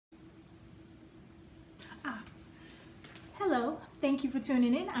Ah, hello, thank you for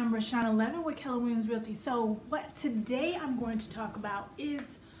tuning in. I'm realtorleaven with Keller Williams Realty. So what today I'm going to talk about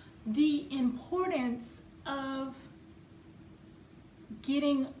is the importance of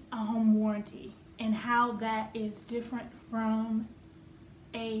getting a home warranty and how that is different from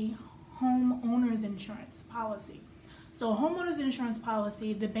a homeowner's insurance policy. So a homeowner's insurance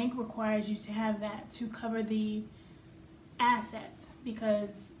policy, the bank requires you to have that to cover the assets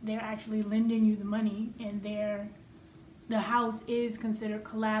because they're actually lending you the money, and the house is considered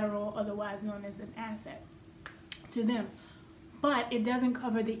collateral, otherwise known as an asset to them. But it doesn't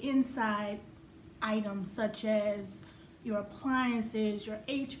cover the inside items such as your appliances, your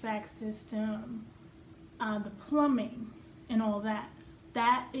HVAC system, the plumbing, and all that.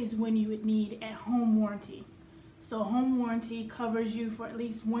 That is when you would need a home warranty. So a home warranty covers you for at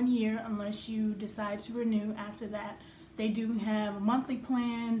least 1 year unless you decide to renew after that. They do have a monthly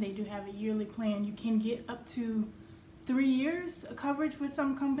plan, they do have a yearly plan. You can get up to 3 years of coverage with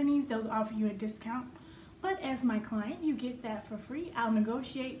some companies. They'll offer you a discount. But as my client, you get that for free. I'll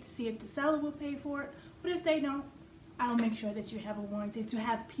negotiate to see if the seller will pay for it. But if they don't, I'll make sure that you have a warranty to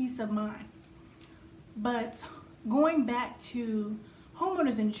have peace of mind. But going back to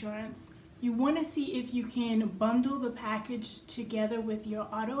homeowners insurance, you want to see if you can bundle the package together with your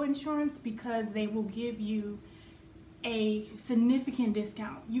auto insurance because they will give you a significant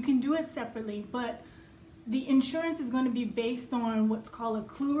discount. You can do it separately, but the insurance is going to be based on what's called a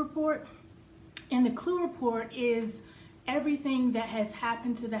clue report. And the clue report is everything that has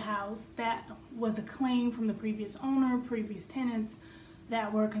happened to the house that was a claim from the previous owner, previous tenants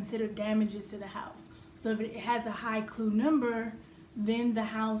that were considered damages to the house. So if it has a high clue number, then the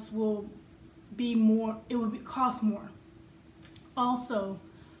house will be more, it will cost more. Also,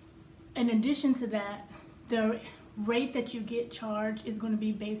 in addition to that, the rate that you get charged is going to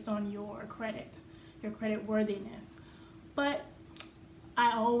be based on your credit worthiness. But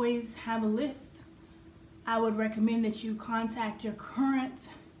I always have a list. I would recommend that you contact your current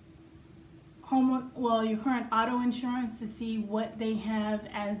your current auto insurance to see what they have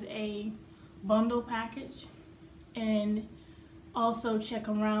as a bundle package, and also check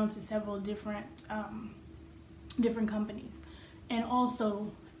around to several different companies. And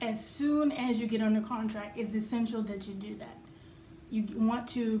also, as soon as you get under contract, it's essential that you do that. You want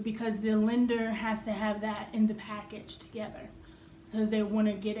to, because the lender has to have that in the package together, because they want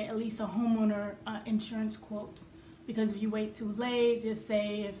to get at least a homeowner insurance quote. Because if you wait too late, just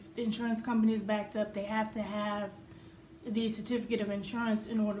say if the insurance company is backed up, they have to have the certificate of insurance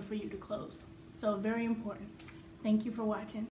in order for you to close. So very important. Thank you for watching.